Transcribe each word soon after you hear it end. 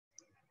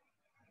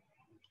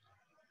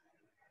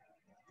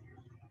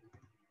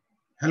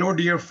Hello,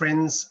 dear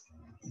friends.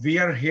 We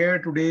are here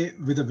today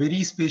with a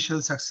very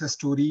special success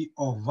story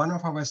of one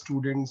of our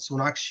students,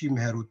 SONAKSHI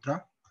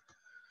MEHROTRA.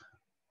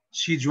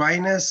 She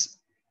joined us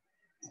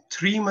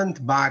 3 months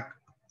back,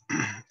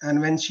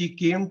 and when she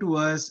came to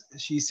us,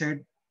 she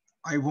said,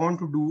 I want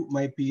to do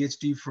my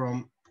PhD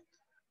from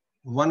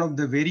one of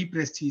the very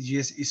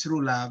prestigious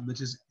ISRO lab,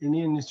 which is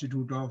Indian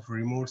Institute of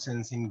Remote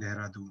Sensing,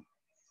 DEHRADUN,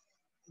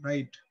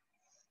 right?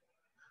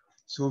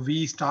 So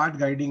we start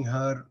guiding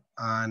her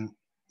and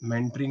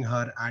mentoring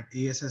her at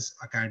A.S.S.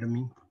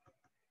 Academy,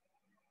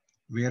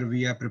 where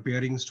we are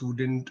preparing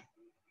student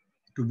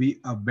to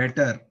be a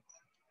better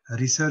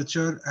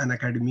researcher and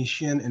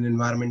academician in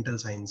environmental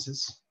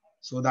sciences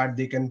so that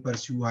they can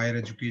pursue higher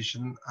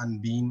education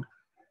and being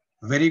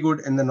very good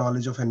in the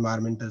knowledge of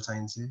environmental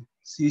sciences.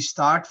 She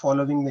start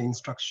following the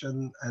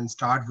instruction and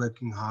start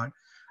working hard.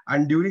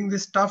 And during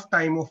this tough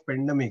time of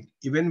pandemic,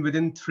 even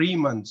within 3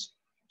 months,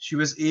 she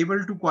was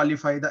able to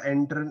qualify the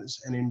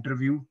entrance and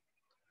interview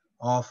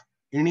of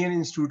Indian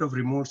Institute of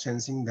Remote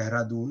Sensing,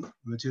 Dehradun,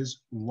 which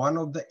is one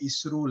of the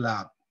ISRO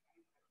lab.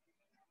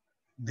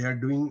 They are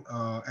doing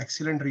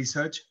excellent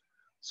research.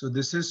 So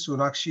this is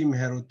SONAKSHI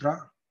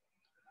MEHROTRA,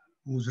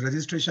 whose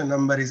registration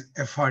number is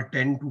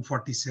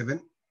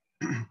FR10247.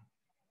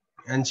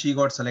 And she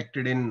got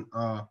selected in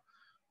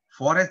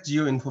forest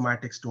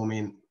geoinformatics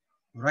domain,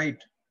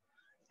 right,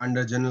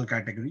 under general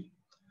category.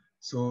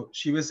 So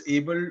she was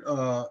able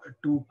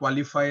to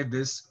qualify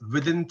this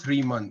within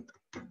 3 months,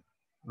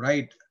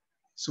 right?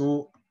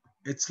 So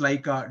it's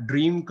like a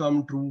dream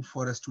come true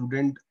for a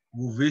student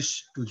who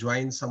wish to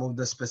join some of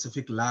the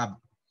specific lab,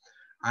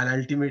 and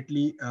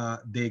ultimately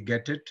they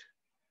get it.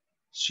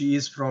 She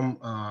is from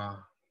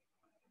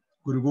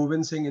Guru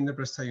Gobind Singh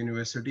Indraprastha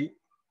University,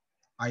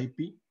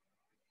 IP.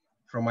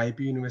 From IP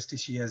University,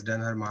 she has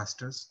done her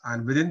master's,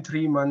 and within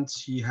 3 months,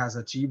 she has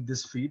achieved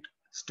this feat.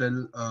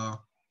 Still,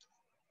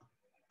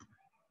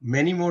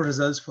 many more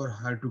results for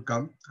her to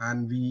come,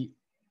 and we,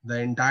 the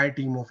entire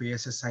team of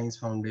A.S.S Science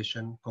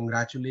Foundation,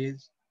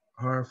 congratulates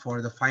her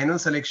for the final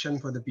selection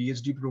for the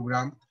PhD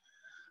program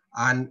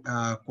and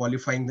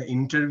qualifying the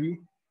interview,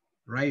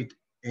 right?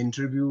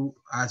 Interview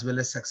as well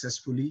as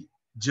successfully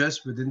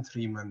just within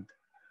 3 months.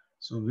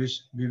 So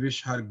we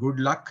wish her good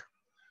luck,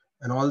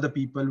 and all the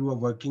people who are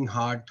working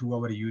hard through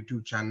our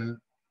YouTube channel,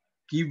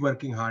 keep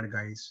working hard,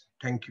 guys.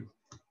 Thank you.